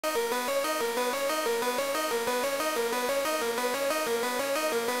Exchange.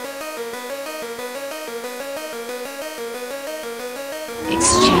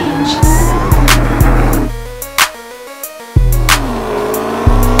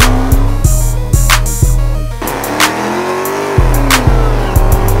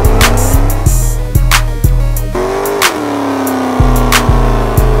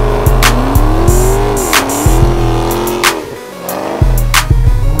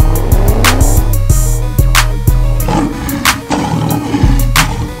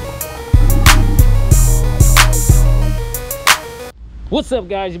 What's up,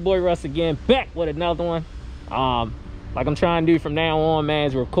 guys? Your boy Russ again, back with another one. Like I'm trying to do from now on, man,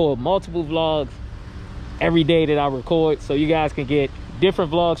 is record multiple vlogs every day that I record, so you guys can get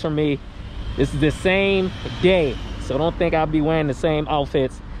different vlogs from me. This is the same day, so don't think I'll be wearing the same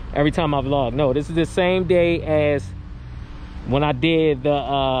outfits every time I vlog. No, this is the same day as when I did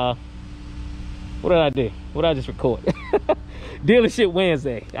the what did I do? What did I just record? Dealership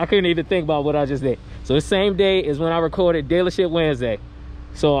Wednesday. I couldn't even think about what I just did. So the same day is when I recorded Dealership Wednesday.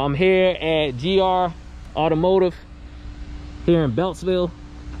 So I'm here at GR Automotive here in Beltsville.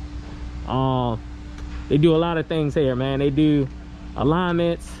 They do a lot of things here, man. They do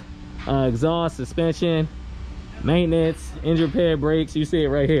alignments, exhaust, suspension, maintenance, engine repair, brakes. You see it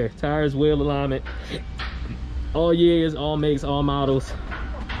right here. Tires, wheel alignment, all years, all makes, all models,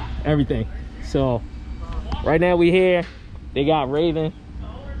 everything. So right now we here. They got Raven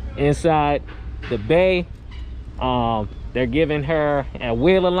inside the bay. They're giving her a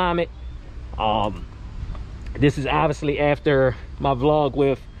wheel alignment. This is obviously after my vlog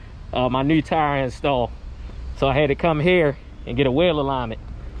with my new tire install, so I had to come here and get a wheel alignment.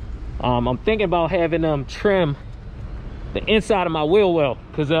 I'm thinking about having them trim the inside of my wheel well,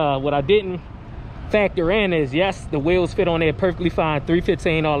 because what I didn't factor in is, yes, the wheels fit on there perfectly fine,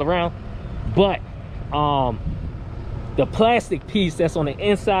 315 all around, but the plastic piece that's on the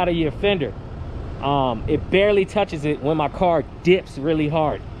inside of your fender, it barely touches it when my car dips really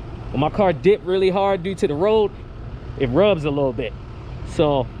hard. When my car dipped really hard due to the road, it rubs a little bit.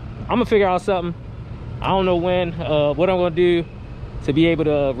 So I'm gonna figure out something. I don't know when, what I'm gonna do to be able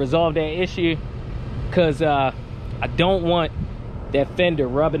to resolve that issue, because I don't want that fender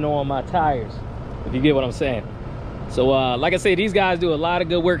rubbing on my tires, if you get what I'm saying. So like I said, these guys do a lot of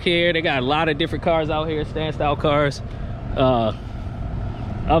good work here. They got a lot of different cars out here, stand style cars,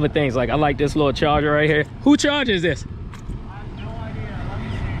 other things. Like I like this little Charger right here. Who charges this? I have no idea. Let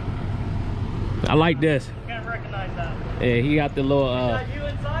me see. I like this. Can't recognize that. Yeah, he got the little Is that you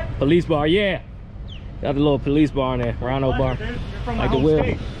inside? police bar. Yeah, got the little police bar in there, Rhino bar. Dude, you're from my Like the home whole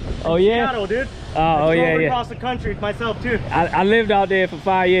state. Oh yeah. Seattle, dude. Oh yeah, yeah. Across the country myself too. I lived out there for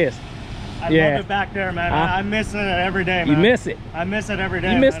 5 years. I Yeah. love it back there, man. Huh? I miss it every day, man. You miss it? I miss it every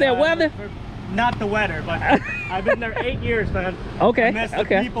day. You miss man. that weather? Not the weather, but I've been there 8 years, man. Okay, I miss the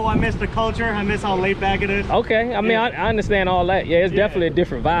okay. people. I miss the culture. I miss how laid back it is. Okay, I mean, Yeah. I understand all that. Yeah, it's Yeah. definitely a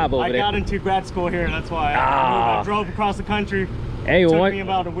different vibe over I there. got into grad school here. That's why Ah. I drove across the country. Hey, Took once, me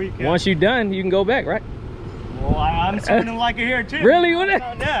about a week. Yeah. once you're done, you can go back, right? Well, I'm starting to like it here too. Really?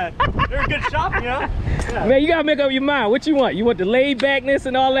 Yeah, they're a good shop, you know. Yeah. Man, you gotta make up your mind. What you want? You want the laid backness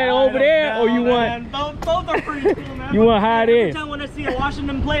and all that I over don't there, know, or you man. want? Both are pretty cool, man. You want how it every is? time when I see a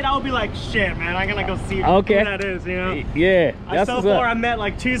Washington plate, I'll be like, shit, man, I'm gonna go see Okay. who that is, you know. Yeah, that's So what's far, I up. met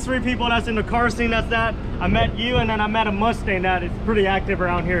like 2-3 people that's in the car scene. That's that. I met you, and then I met a Mustang that is pretty active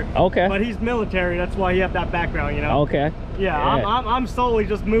around here. Okay. But he's military. That's why he have that background, you know. Okay. Yeah, I'm solely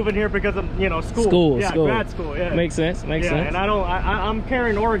just moving here because of, you know, school. Yeah, School. grad school. Yeah. Makes sense. Makes Yeah, sense. and I'm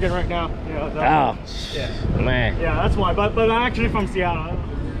carrying Oregon right now. You know, Oh, yeah. man. Yeah, that's why. But I'm actually from Seattle.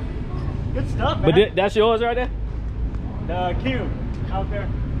 Good stuff, man. But that's yours right there? The Cube out there.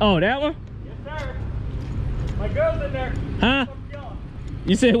 Oh, that one? Yes, sir. My girl's in there. Huh? From Puyallup.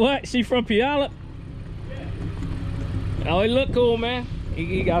 You said what? She from Puyallup? Yeah. Oh, it look cool, man.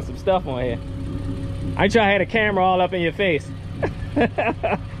 He got some stuff on here. I try to have a camera all up in your face.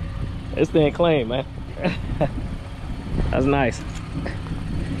 This thing clean, man. That's nice.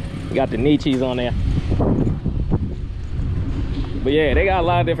 You got the Nietzsche's on there. But yeah, they got a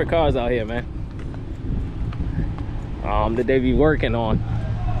lot of different cars out here, man. That they be working on.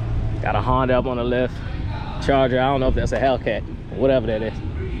 Got a Honda up on the left. Charger, I don't know if that's a Hellcat, whatever that is.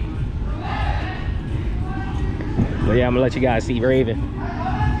 But yeah, I'm gonna let you guys see Raven.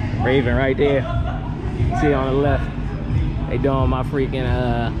 Raven right there. See on the left. They doing my freaking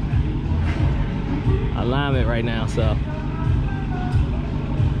alignment right now, so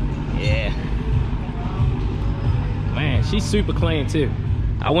yeah. Man, she's super clean too.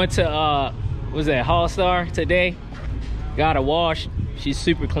 I went to what was that, All Star today, got a wash. She's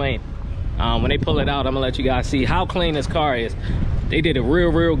super clean. When they pull it out, I'm gonna let you guys see how clean this car is. They did a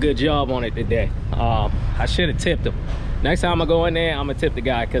real good job on it today. I should have tipped them. Next time I go in there, I'm gonna tip the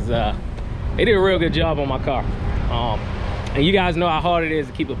guy, because they did a real good job on my car. And you guys know how hard it is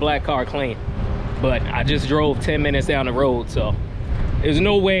to keep a black car clean. But I just drove 10 minutes down the road, so there's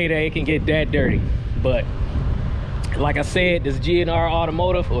no way that it can get that dirty. But like I said, this GNR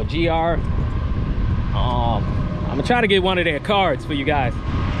Automotive, or GR, I'm gonna try to get one of their cards for you guys.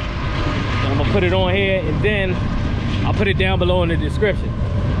 I'm gonna put it on here, and then I'll put it down below in the description.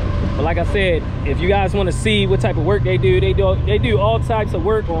 But like I said, if you guys want to see what type of work they do all types of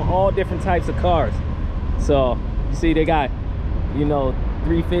work on all different types of cars. So you see they got, you know,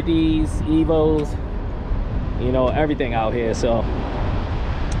 350s, Evos, you know, everything out here. So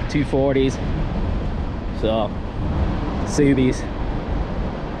 240s, so Subies.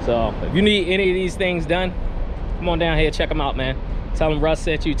 So if you need any of these things done, come on down here, check them out, man. Tell them Russ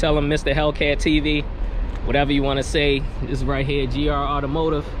sent you, tell them Mr. Hellcat TV, whatever you want to say. This is right here, GR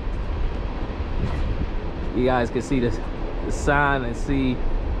Automotive. You guys can see the sign and see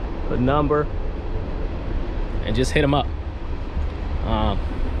the number, and just hit them up. I'm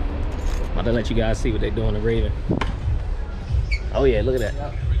gonna let you guys see what they're doing to Raven. Oh yeah, look at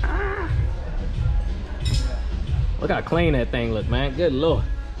that. Look how clean that thing look, man. Good lord.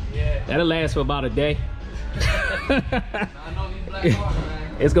 Yeah. That'll last for about a day.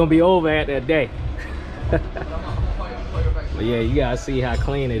 It's gonna be over at that day. But yeah, you guys see how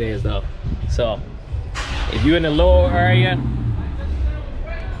clean it is though. So if you're in the lower area,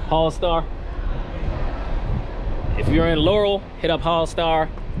 All-Star. If you're in Laurel, hit up All-Star.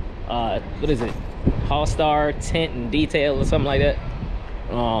 What is it? All-Star Tint and Detail or something like that.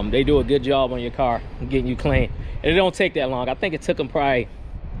 They do a good job on your car, getting you clean. And it don't take that long. I think it took them probably,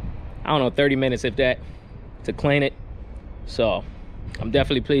 I don't know, 30 minutes if that, to clean it. So I'm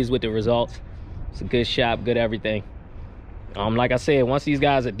definitely pleased with the results. It's a good shop, good everything. Like I said, once these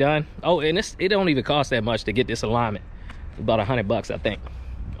guys are done, oh, and it don't even cost that much to get this alignment. It's about $100, I think.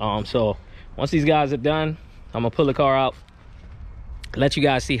 So once these guys are done, I'm gonna pull the car out, let you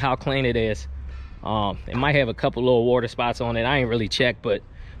guys see how clean it is. It might have a couple little water spots on it. I ain't really checked, but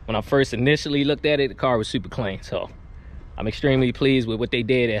when I first initially looked at it, the car was super clean. So I'm extremely pleased with what they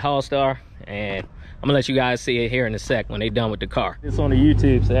did at All-Star, and I'm gonna let you guys see it here in a sec when they're done with the car. It's on the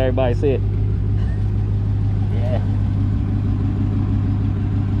YouTube so everybody see it. Yeah.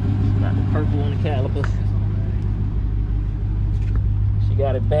 Got the purple on the calipers. She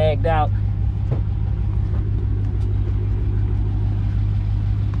got it bagged out.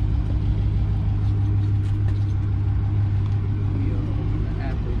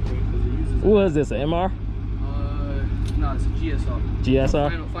 What is this, an MR? No, it's a GSR.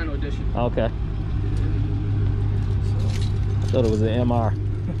 GSR? Final edition. Okay. I thought it was an MR.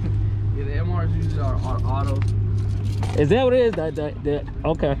 Yeah, the MRs usually are auto. Is that what it is? That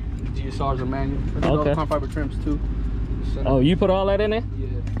okay. The GSRs are manual. And okay. Carbon fiber trims too. Oh, you put all that in there? Yeah.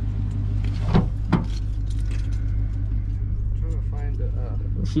 I'm trying to find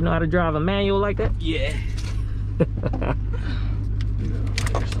the. She know how to drive a manual like that? Yeah.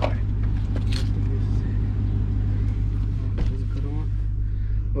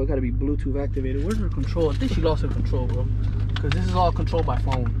 Oh, it gotta be Bluetooth activated. Where's her control? I think she lost her control, bro. Because this is all controlled by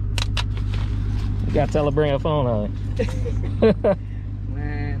phone. You gotta tell her bring her phone on.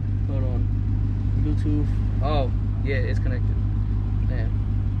 Man, hold on. Bluetooth. Oh, yeah, it's connected. Man.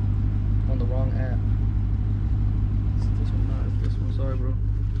 On the wrong app. It's this one, no, it's this one. Sorry, bro.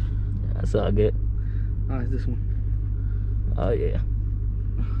 That's all good. Ah, it's this one. Oh yeah.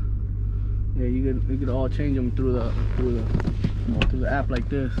 Yeah, you could all change them through the app like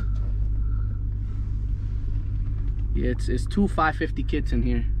this. Yeah, it's two 550 kits in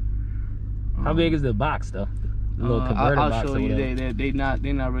here. How big is the box though? The little converter box. I'll show you. They're not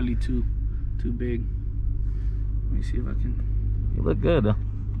really too big. Let me see if I can. You look good though.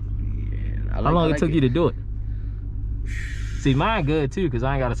 Yeah. How long it took you to do it? See, mine good too, cause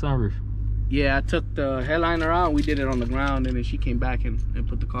I ain't got a sunroof. Yeah, I took the headliner out. We did it on the ground, and then she came back and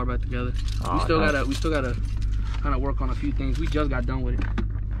put the car back together. Oh, we still gotta kind of work on a few things. We just got done with it.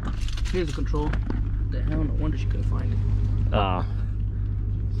 Here's the control. What the hell? No wonder she couldn't find it.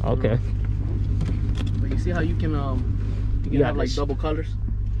 Okay. But you see how you can have like double colors?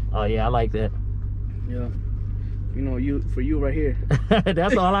 Oh yeah, I like that. Yeah. You know, for you right here.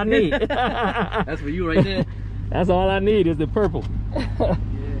 That's all I need. That's for you right there. That's all I need is the purple.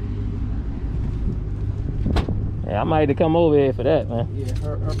 Yeah, I might have to come over here for that, man. Yeah,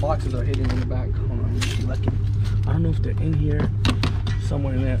 her boxes are hidden in the back. Hold on, I don't know if they're in here,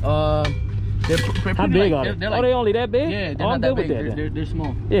 somewhere in there. How big are they? They're Oh, they only that big? Yeah, they're I'm not that good big. with that. They're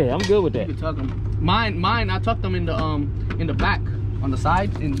small. Yeah, I'm good with You that. can tuck them. Mine, I tucked them in the back on the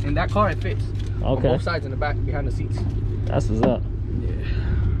side. In that car, it fits. On Okay. both sides in the back, behind the seats. That's what's up. Yeah.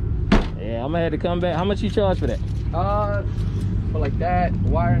 Yeah, I'm gonna have to come back. How much you charge for that? For like that,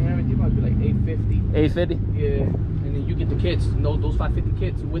 wiring and everything, might be like $850. $850? Yeah. And then you get the kits. Those 550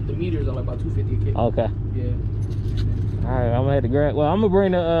 kits with the meters are like about $250 a kit. Okay. Yeah. All right, I'm gonna have to grab. Well, I'm gonna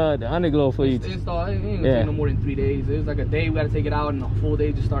bring the underglow for you. It ain't gonna take no more than 3 days. It was like a day we gotta take it out, and a full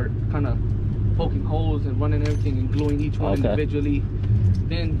day just start kind of poking holes and running everything and gluing each one individually.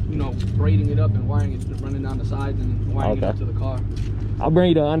 Then, you know, braiding it up and wiring it, running down the sides and wiring it up to the car. I'll bring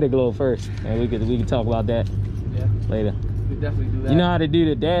you the underglow first, and we can talk about that later. We definitely do that. You know how to do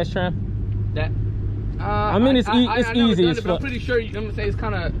the dash trim? That. I mean, it's easy as fuck. I'm pretty sure I'm gonna say it's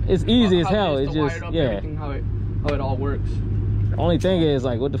kind of. It's easy as hell. It's just how it all works. Only thing is,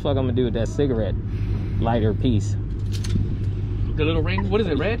 like, what the fuck I'm gonna do with that cigarette lighter piece? The little ring. What is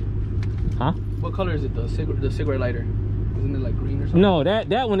it? Red? Huh? What color is it? The cigarette lighter. Isn't it like green or something? No,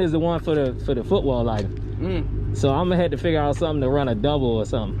 that one is the one for the footwall lighter. So I'm gonna have to figure out something to run a double or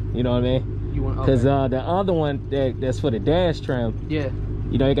something. You know what I mean? You want? Because the other one that's for the dash trim. Yeah.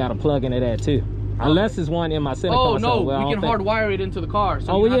 You know, you got to plug into that too. Unless it's one in my center console. console. No, we can hardwire it into the car.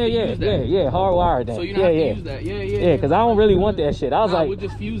 So yeah, hardwire that. So you don't have to use that. Yeah, because I don't really want that shit. I was like, we'll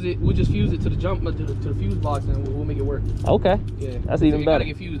just fuse it. We'll just fuse it to the to the fuse box, and we'll make it work. Okay. Yeah. That's even better. Gotta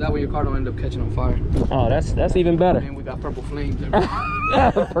get fused. That way your car don't end up catching on fire. Oh, that's even better. And we got purple flames.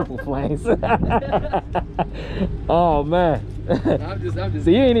 Purple flames. Oh man. I'm just. So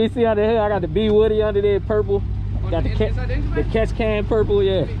you ain't even see out there. I got the B Woody under there, purple. Got the catch can purple.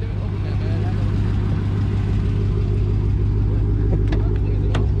 Yeah.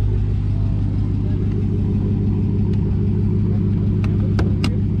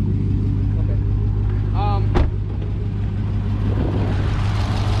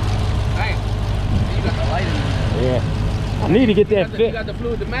 I need to get that fixed. You got the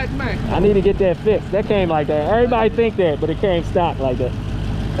fluid to match, man. I need to get that fixed. That came like that. Everybody think that, but it came stock like that.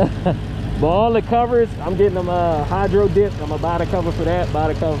 But all the covers, I'm getting them hydro dipped. I'm gonna buy the cover for that,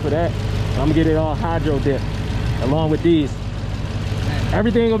 buy the cover for that. I'm gonna get it all hydro dipped along with these. Man.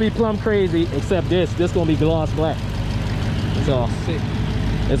 Everything gonna be plumb crazy except this. This gonna be gloss black. So sick.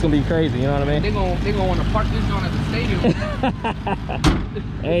 It's gonna be crazy, you know what I mean? They gonna want to park this joint at the stadium.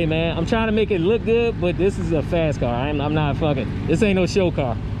 Hey man, I'm trying to make it look good, but this is a fast car. I'm not fucking. This ain't no show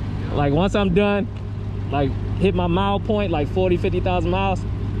car. Like once I'm done, like hit my mile point, like 40-50,000 miles,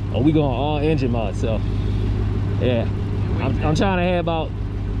 oh, we going all engine mods. So yeah, I'm trying to have about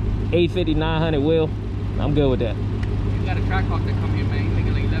 850-900 wheel. I'm good with that. You got a track hawk that come here, man. You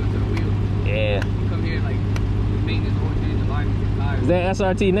making like 11 to the wheel. Yeah. You come here like maintenance, oil change, alignment, tires. Is that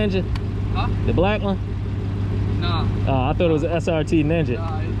SRT Ninja? Huh? The black one? Nah. Oh, I thought it was an SRT Ninja.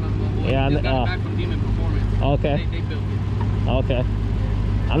 Nah, it's my boy. Yeah, I got it back from Demon Performance. Okay. They built it. Okay.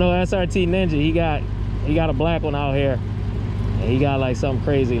 I know SRT Ninja. He got a black one out here, and he got like something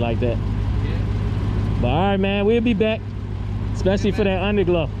crazy like that. Yeah. But all right, man, we'll be back, especially for that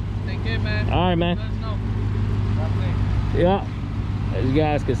underglow. Take care, man. All right, man. Let us know. Yeah. As you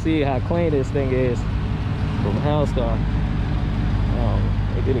guys can see how clean this thing is from Hellstar. Oh,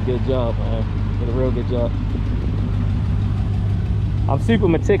 they did a good job, man. Did a real good job. I'm super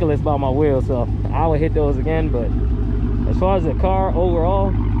meticulous about my wheels, so I will hit those again. But as far as the car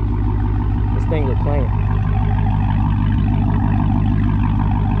overall, this thing look clean.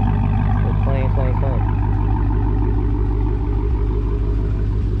 Look clean.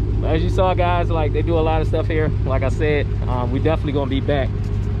 But as you saw, guys, like they do a lot of stuff here. Like I said, we definitely gonna be back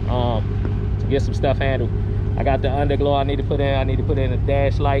to get some stuff handled. I got the underglow I need to put in. I need to put in a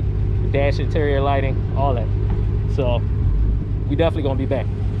dash light, the dash interior lighting, all that. So we definitely gonna be back.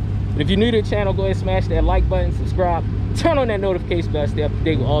 But if you're new to the channel, go ahead and smash that like button, subscribe, turn on that notification bell, stay up to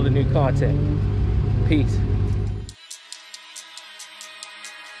date with all the new content. Peace.